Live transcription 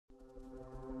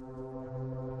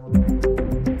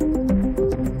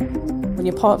When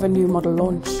you're part of a new model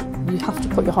launch, you have to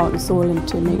put your heart and soul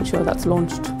into making sure that's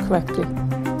launched correctly.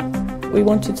 We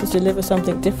wanted to deliver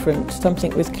something different,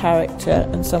 something with character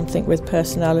and something with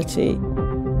personality.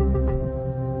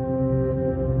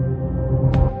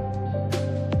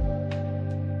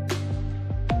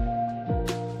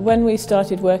 When we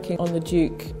started working on the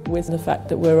Juke, with the fact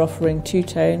that we're offering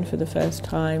two-tone for the first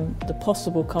time, the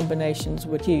possible combinations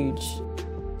were huge.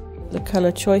 The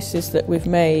colour choices that we've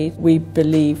made, we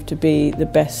believe to be the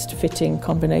best fitting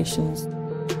combinations.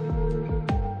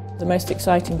 The most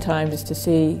exciting time is to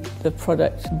see the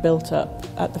product built up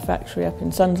at the factory up in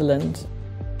Sunderland.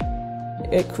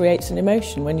 It creates an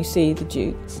emotion when you see the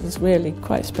Juke. It's really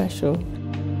quite special.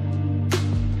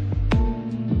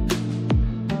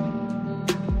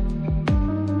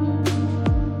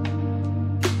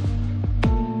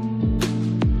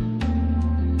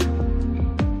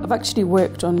 I've actually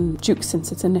worked on Juke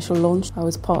since its initial launch. I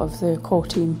was part of the core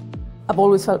team. I've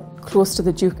always felt close to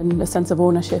the Juke and a sense of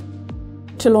ownership.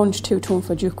 To launch two-tone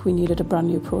for Juke, we needed a brand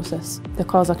new process. The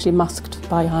car's actually masked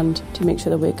by hand to make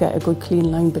sure that we get a good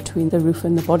clean line between the roof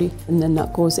and the body, and then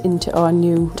that goes into our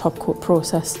new top coat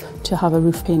process to have a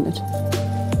roof painted.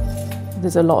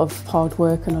 There's a lot of hard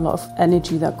work and a lot of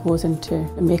energy that goes into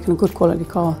making a good quality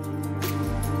car.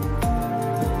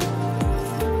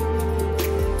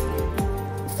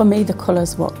 For me, the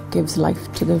colour's what gives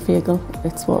life to the vehicle.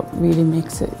 It's what really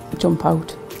makes it jump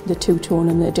out. The two-tone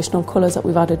and the additional colours that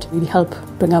we've added really help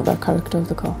bring out that character of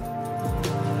the car.